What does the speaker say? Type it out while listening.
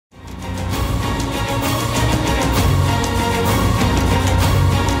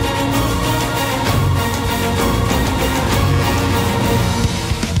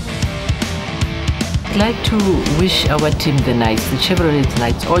to wish our team, the Knights, the Chevrolet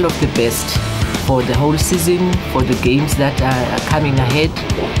Knights, all of the best for the whole season, for the games that are coming ahead.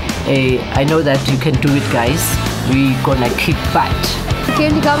 I know that you can do it, guys. We're gonna kick butt. You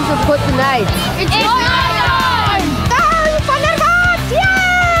came to come support the Knights. It's night time!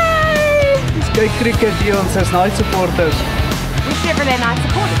 Yay! Ons kyk cricket hier, ons is Knight supporters. We're Chevrolet Knights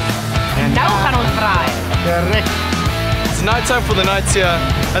supporters. Nou gaan ons braai. Correct. It's night time for the Knights here,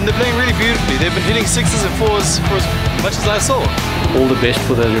 and they're playing really beautifully. They've been hitting sixes and fours for as much as I saw. All the best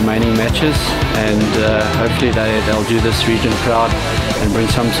for the remaining matches, and hopefully they'll do this region proud and bring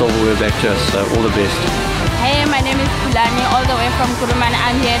some silverware back to us. So all the best. Hey, my name is Kulani, all the way from Kurumani.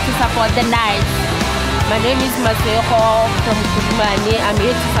 I'm here to support the Knights. My name is Maseko from Kurumani. I'm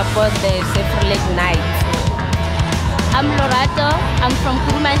here to support the Chevrolet Knights. I'm Lorato. I'm from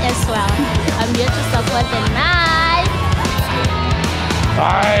Kurumani as well. I'm here to support the Knights.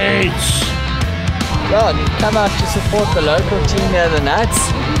 Knights! Well, come out to support the local team here, the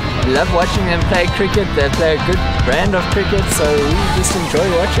Knights. We love watching them play cricket. They play a good brand of cricket, so we just enjoy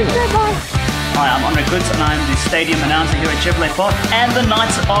watching it. Hi, I'm Andre Goods and I'm the stadium announcer here at Chevrolet Park, and the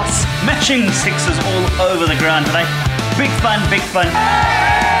Knights are smashing sixes all over the ground today. Big fun, big fun.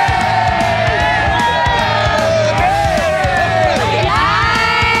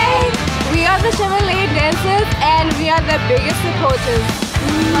 We are the Chevrolet dancers and we are the biggest supporters.